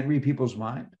 We can't read people's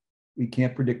mind. We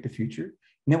can't predict the future.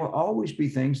 And there will always be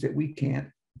things that we can't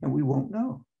and we won't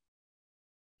know.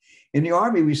 In the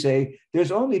Army, we say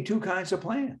there's only 2 kinds of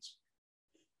plans: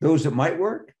 those that might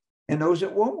work and those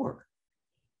that won't work.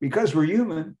 Because we're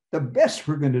human, the best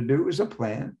we're going to do is a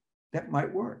plan that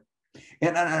might work.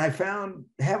 And I found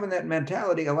having that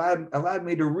mentality allowed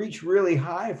me to reach really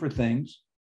high for things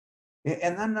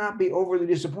and then not be overly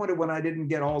disappointed when I didn't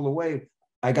get all the way.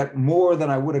 I got more than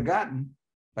I would have gotten,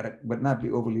 but not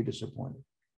be overly disappointed.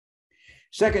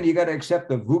 Second, you got to accept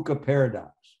the VUCA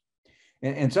paradox.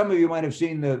 And some of you might have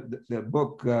seen the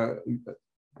book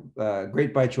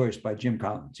Great by Choice by Jim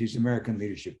Collins. He's an American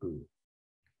leadership guru.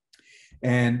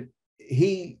 And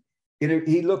he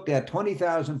looked at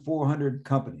 20,400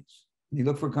 companies. He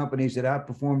looked for companies that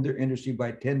outperformed their industry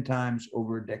by 10 times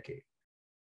over a decade.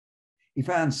 He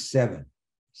found 7.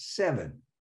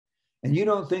 And you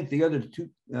don't think the other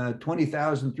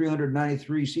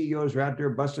 20,393 CEOs are out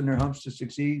there busting their humps to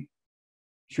succeed?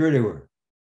 Sure they were.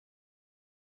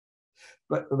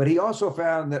 But he also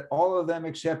found that all of them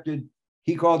accepted,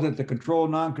 he called it the control,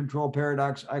 non-control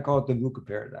paradox. I call it the VUCA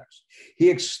paradox.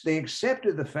 They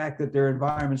accepted the fact that their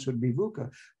environments would be VUCA,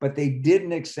 but they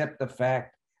didn't accept the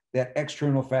fact that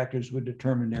external factors would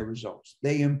determine their results.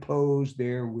 They imposed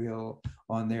their will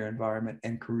on their environment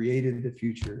and created the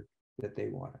future that they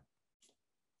wanted.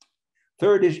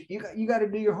 Third is you got to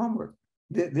do your homework.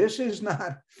 This is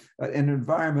not an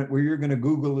environment where you're going to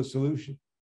Google a solution.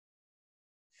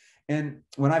 And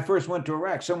when I first went to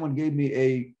Iraq, someone gave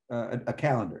me a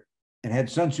calendar and had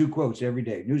Sun Tzu quotes every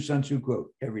day, new Sun Tzu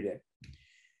quote every day.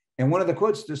 And one of the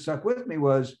quotes that stuck with me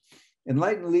was,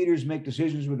 enlightened leaders make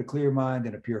decisions with a clear mind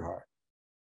and a pure heart.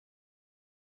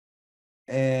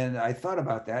 And I thought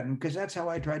about that, and because that's how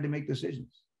I tried to make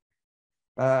decisions.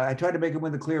 I tried to make them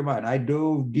with a clear mind. I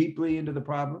dove deeply into the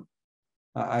problem.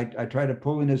 I tried to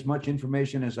pull in as much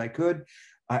information as I could.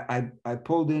 I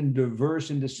pulled in diverse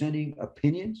and dissenting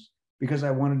opinions because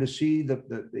I wanted to see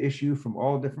the issue from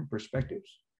all different perspectives.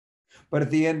 But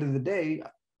at the end of the day,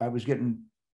 I was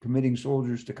committing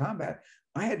soldiers to combat.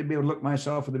 I had to be able to look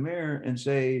myself in the mirror and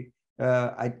say,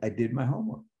 I did my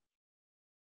homework.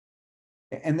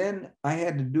 And then I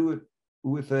had to do it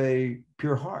with a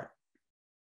pure heart.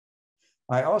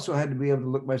 I also had to be able to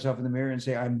look myself in the mirror and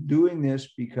say, I'm doing this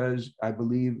because I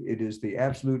believe it is the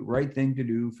absolute right thing to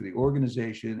do for the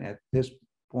organization at this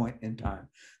point in time,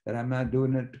 that I'm not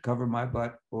doing it to cover my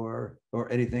butt or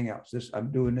anything else.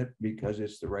 I'm doing it because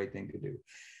it's the right thing to do.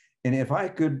 And if I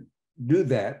could do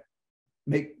that,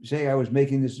 say I was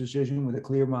making this decision with a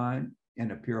clear mind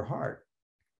and a pure heart,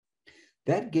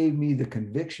 that gave me the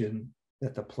conviction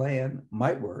that the plan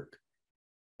might work.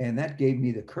 And that gave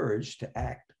me the courage to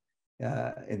act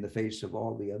in the face of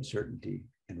all the uncertainty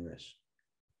and risk.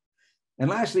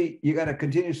 And lastly, you got to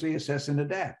continuously assess and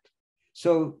adapt.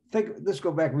 So let's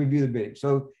go back and review the bidding.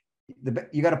 So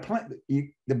you got to plan,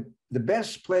 the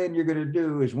best plan you're going to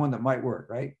do is one that might work,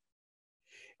 right?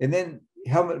 And then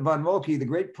Helmut von Moltke, the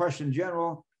great Prussian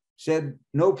general, said,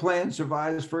 no plan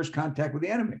survives first contact with the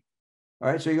enemy. All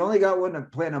right, so you only got one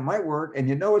plan that might work, and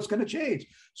you know it's going to change.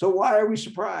 So why are we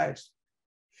surprised?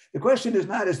 The question is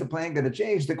not, is the plan going to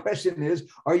change? The question is,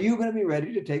 are you going to be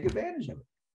ready to take advantage of it?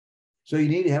 So you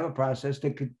need to have a process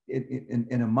in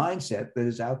a mindset that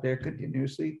is out there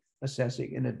continuously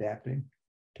assessing and adapting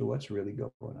to what's really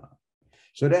going on.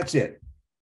 So that's it.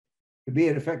 To be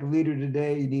an effective leader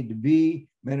today, you need to be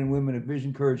men and women of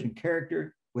vision, courage, and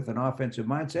character with an offensive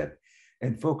mindset,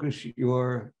 and focus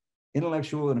your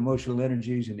intellectual and emotional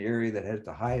energies in the area that has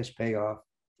the highest payoff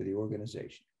for the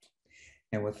organization.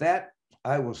 And with that,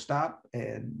 I will stop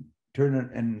and turn it,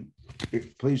 and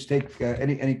please take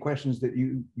any questions that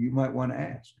you might want to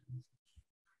ask.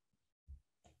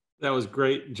 That was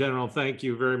great, General. Thank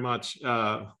you very much.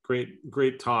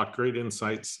 Great talk, great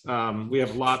insights. We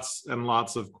have lots and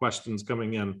lots of questions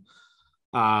coming in.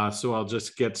 So I'll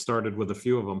just get started with a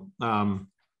few of them.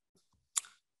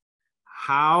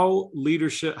 How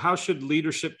should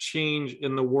leadership change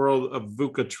in the world of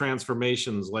VUCA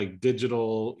transformations like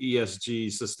digital, ESG,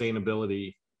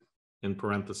 sustainability, in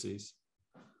parentheses?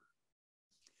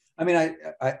 I mean,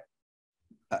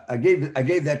 I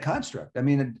gave that construct. I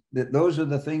mean, those are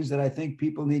the things that I think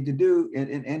people need to do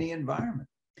in any environment.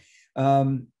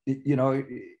 You know,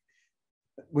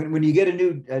 when you get a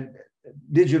new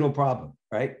digital problem,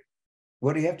 right?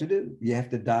 What do you have to do? You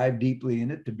have to dive deeply in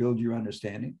it to build your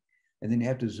understanding. And then you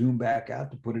have to zoom back out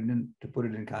to put it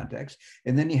in context.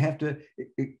 And then you have to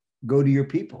go to your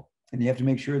people, and you have to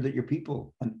make sure that your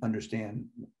people understand,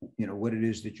 you know, what it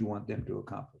is that you want them to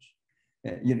accomplish.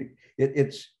 You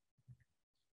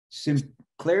know,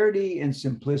 clarity and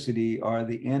simplicity are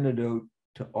the antidote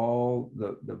to all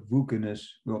the VUCA-ness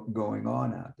going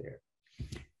on out there.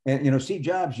 And, you know, Steve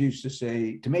Jobs used to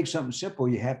say, to make something simple,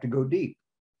 you have to go deep.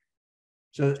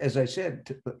 So as I said,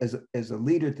 as a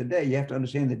leader today, you have to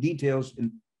understand the details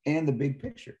and the big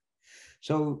picture.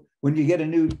 So when you get a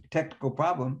new technical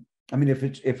problem, I mean, if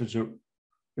it's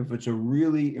a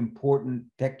really important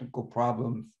technical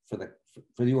problem for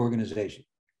the organization,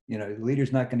 you know, the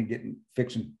leader's not going to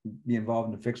be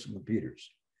involved in fixing computers.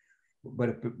 But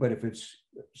if it's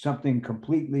something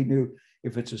completely new,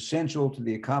 if it's essential to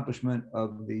the accomplishment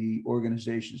of the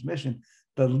organization's mission,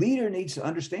 the leader needs to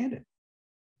understand it.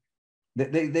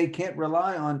 They can't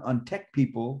rely on tech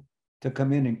people to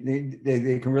come in, and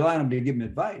they can rely on them to give them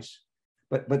advice,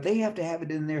 but they have to have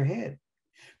it in their head.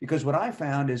 Because what I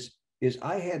found is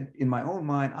I had, in my own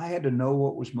mind, I had to know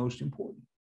what was most important.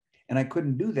 And I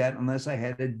couldn't do that unless I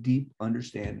had a deep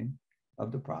understanding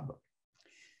of the problem.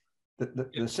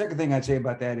 The second thing I'd say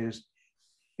about that is,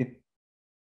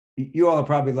 you all are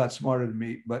probably a lot smarter than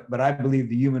me, but I believe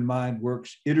the human mind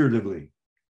works iteratively.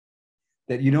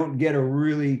 That you don't get a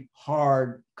really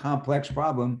hard, complex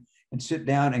problem and sit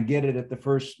down and get it at the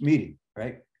first meeting,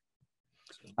 right?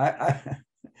 I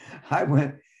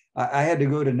had to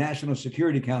go to National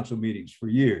Security Council meetings for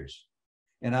years,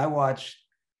 and I watched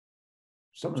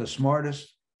some of the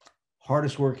smartest,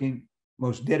 hardest working,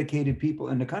 most dedicated people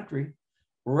in the country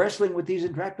wrestling with these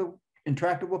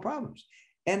intractable problems.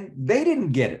 And they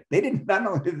didn't get it. Not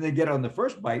only did they get it on the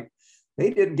first bite, they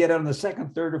didn't get it on the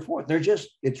second, third, or fourth.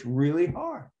 It's really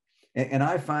hard. And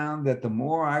I found that the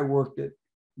more I worked it,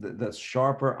 the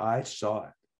sharper I saw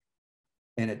it.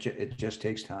 And it just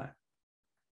takes time.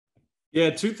 Yeah,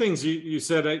 two things you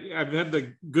said. I've had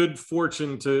the good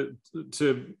fortune to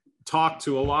talk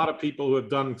to a lot of people who have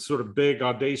done sort of big,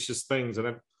 audacious things. And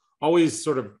I'm always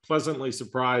sort of pleasantly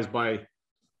surprised by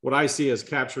what I see as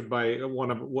captured by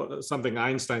something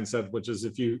Einstein said, which is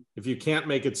if you can't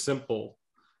make it simple,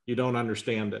 you don't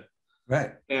understand it.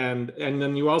 Right. And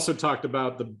then you also talked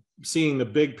about seeing the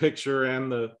big picture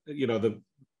and the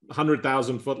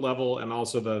 100,000 foot level, and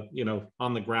also the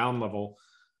on the ground level,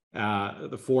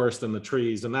 the forest and the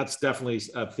trees. And that's definitely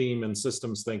a theme in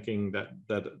systems thinking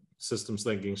that systems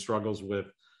thinking struggles with.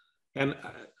 And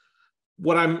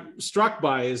what I'm struck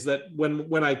by is that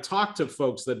when I talk to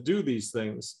folks that do these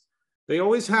things, they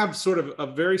always have sort of a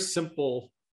very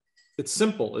simple. It's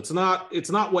simple. It's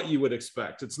not what you would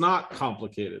expect. It's not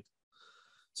complicated.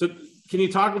 So can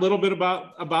you talk a little bit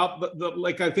about the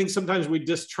like, I think sometimes we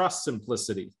distrust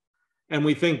simplicity, and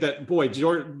we think that, boy,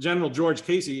 General George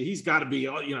Casey, he's got to be,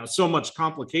 so much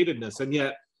complicatedness. And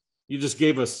yet you just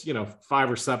gave us,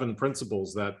 5 or 7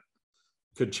 principles that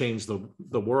could change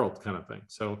the world, kind of thing.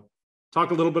 So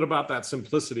talk a little bit about that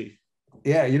simplicity.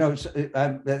 Yeah,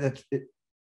 it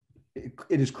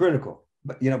is critical.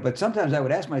 But sometimes I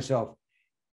would ask myself,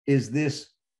 is this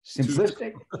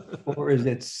simplistic or is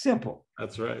it simple?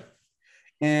 That's right.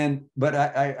 But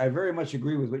I very much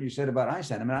agree with what you said about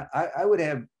Einstein. I mean, I would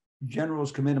have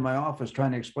generals come into my office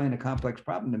trying to explain a complex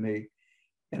problem to me,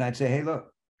 and I'd say, hey,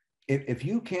 look, if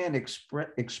you can't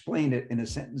explain it in a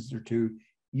sentence or two,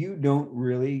 you don't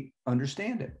really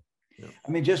understand it. Yeah.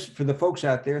 I mean, just for the folks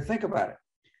out there, think about it.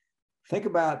 Think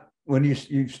about when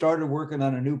you started working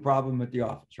on a new problem at the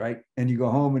office, right? And you go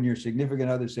home and your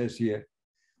significant other says to you,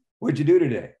 what'd you do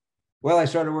today? Well, I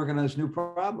started working on this new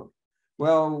problem.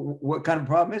 Well, what kind of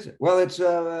problem is it? Well, it's,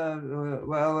 well,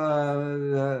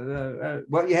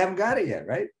 you haven't got it yet,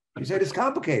 right? You said it's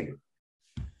complicated.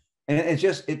 And it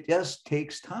just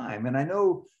takes time. And I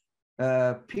know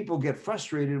people get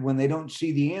frustrated when they don't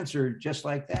see the answer just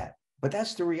like that. But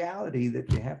that's the reality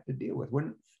that you have to deal with.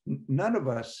 When none of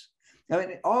us, I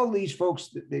mean, all these folks,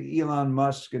 the Elon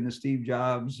Musk and the Steve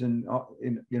Jobs and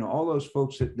all those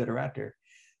folks that are out there,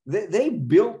 they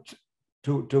built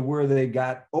to where they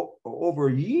got over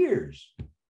years.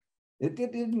 It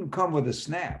didn't come with a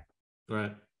snap.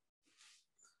 Right.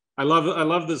 I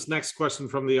love this next question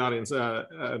from the audience.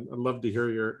 I'd love to hear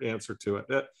your answer to it.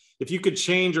 If you could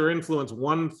change or influence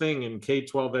one thing in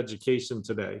K-12 education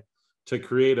today to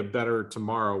create a better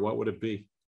tomorrow, what would it be?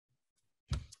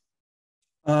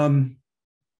 I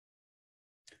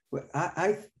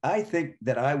think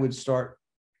that I would start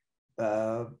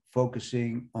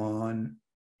focusing on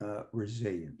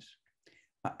resilience.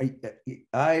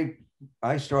 I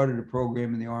started a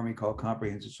program in the Army called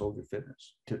Comprehensive Soldier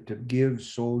Fitness to give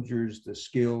soldiers the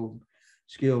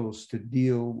skills to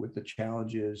deal with the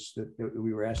challenges that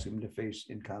we were asking them to face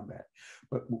in combat.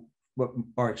 But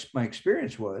my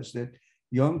experience was that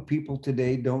young people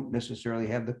today don't necessarily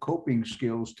have the coping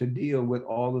skills to deal with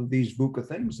all of these VUCA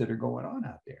things that are going on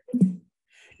out there.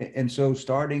 And so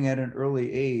starting at an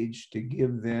early age to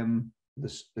give them the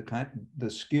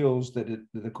skills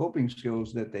the coping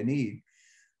skills that they need,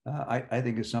 I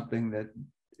think is something that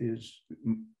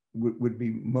would be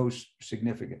most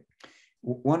significant.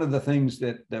 One of the things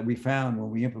that we found when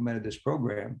we implemented this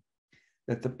program,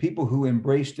 that the people who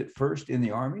embraced it first in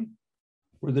the Army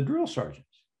were the drill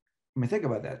sergeants. I mean, think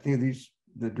about that. Think of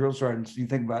the drill sergeants. You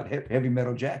think about Heavy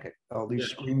Metal Jacket, all these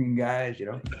screaming guys,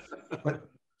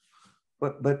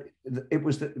 but it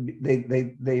was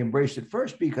they embraced it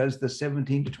first because the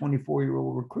 17 to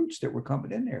 24-year-old recruits that were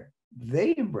coming in there,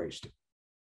 they embraced it.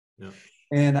 Yeah.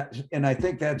 And I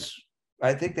think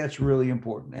that's really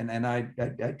important. And I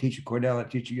teach at Cornell, I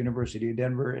teach at University of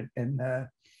Denver, and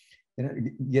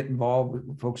get involved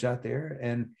with folks out there,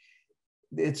 and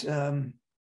it's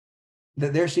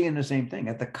that they're seeing the same thing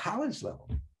at the college level,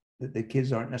 that the kids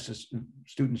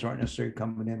students aren't necessarily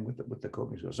coming in with the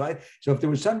coping skills. So if there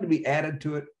was something to be added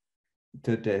to it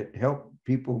to help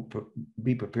people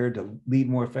be prepared to lead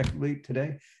more effectively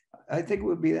today, I think it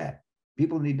would be that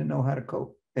people need to know how to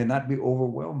cope and not be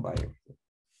overwhelmed by everything.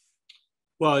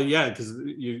 Well, yeah, because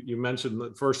you mentioned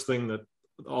the first thing that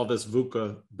all this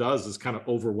VUCA does is kind of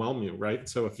overwhelm you, right?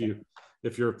 So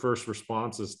if your first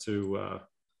response is to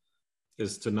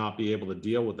not be able to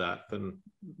deal with that, then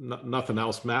nothing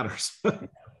else matters.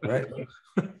 Right.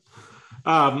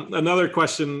 Another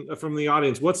question from the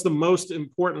audience: what's the most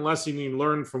important lesson you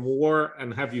learned from war,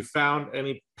 and have you found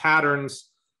any patterns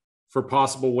for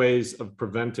possible ways of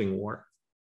preventing war?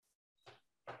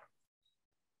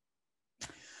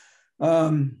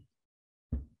 The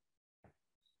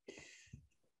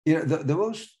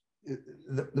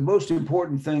most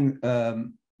important thing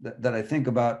that I think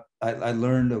about, I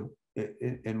learned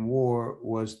in war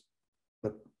was,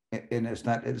 and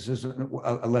it's just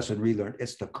a lesson relearned,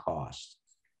 it's the cost.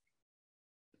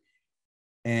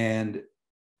 And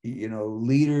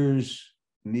leaders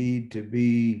need to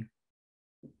be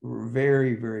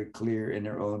very, very clear in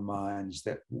their own minds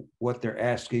that what they're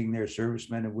asking their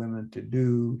servicemen and women to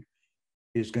do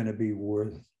is going to be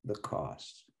worth the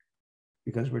cost,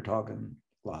 because we're talking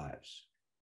lives.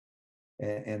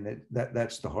 And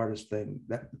that's the hardest thing.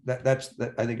 That's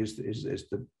I think is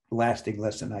the lasting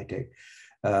lesson I take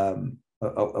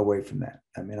away from that.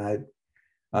 I mean,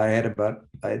 I had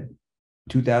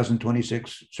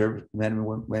 2,026 men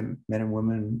and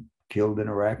women killed in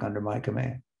Iraq under my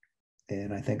command,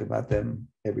 and I think about them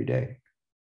every day.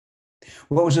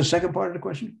 What was the second part of the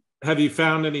question? Have you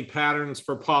found any patterns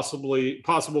for possible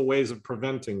ways of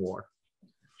preventing war?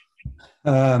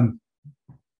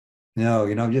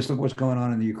 No, just look what's going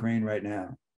on in the Ukraine right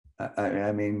now.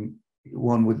 I mean,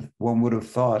 one would have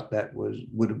thought that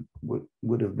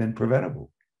would have been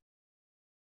preventable,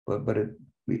 but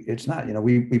it's not.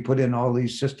 We put in all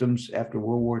these systems after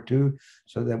World War II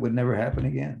so that would never happen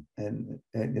again, and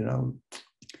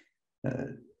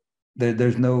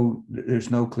there's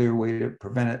no clear way to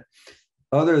prevent it,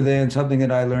 other than something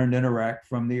that I learned in Iraq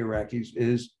from the Iraqis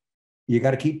is you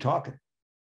got to keep talking.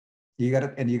 You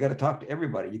got to talk to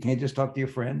everybody. You can't just talk to your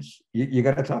friends. You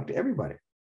got to talk to everybody.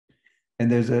 And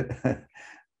there's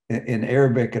in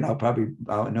Arabic, and I'll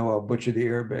butcher the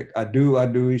Arabic. Adu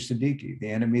Siddiqui. The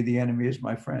enemy is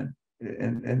my friend.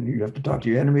 And you have to talk to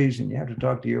your enemies, and you have to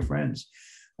talk to your friends.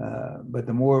 But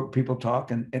the more people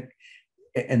talk, and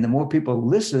the more people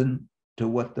listen to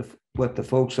what the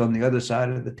folks on the other side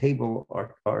of the table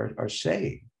are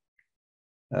saying,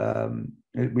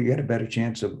 we get a better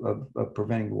chance of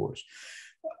preventing wars.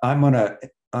 I'm on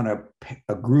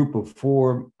a group of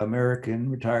 4 American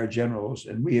retired generals,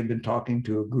 and we have been talking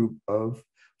to a group of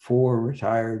 4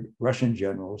 retired Russian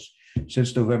generals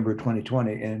since November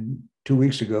 2020. And 2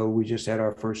 weeks ago, we just had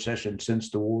our first session since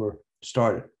the war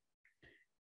started.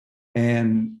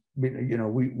 And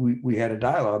we had a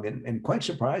dialogue, and quite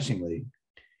surprisingly,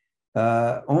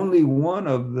 only one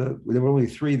of there were only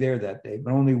 3 there that day,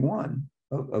 but only one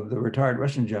of the retired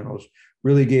Russian generals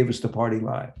really gave us the party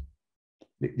line.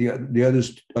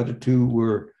 The other 2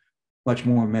 were much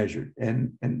more measured,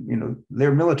 and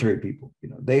they're military people.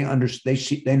 They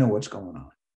know what's going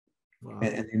on. Wow.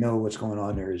 And they know what's going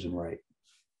on there isn't right.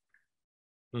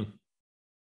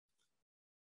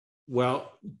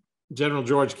 Well, General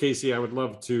George Casey, I would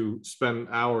love to spend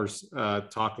hours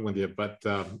talking with you, but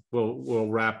we'll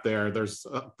wrap there. There's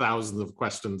thousands of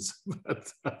questions,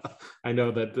 but I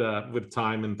know that with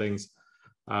time and things,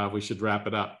 we should wrap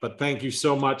it up. But thank you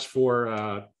so much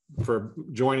for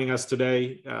joining us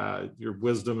today. Your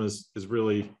wisdom is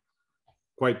really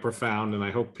quite profound, and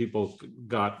I hope people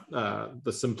got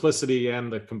the simplicity and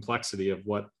the complexity of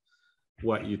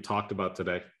what you talked about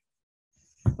today.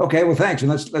 Okay, well, thanks. And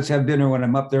let's have dinner when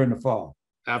I'm up there in the fall.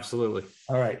 Absolutely.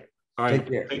 All right. All right. Take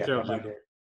care. Take care.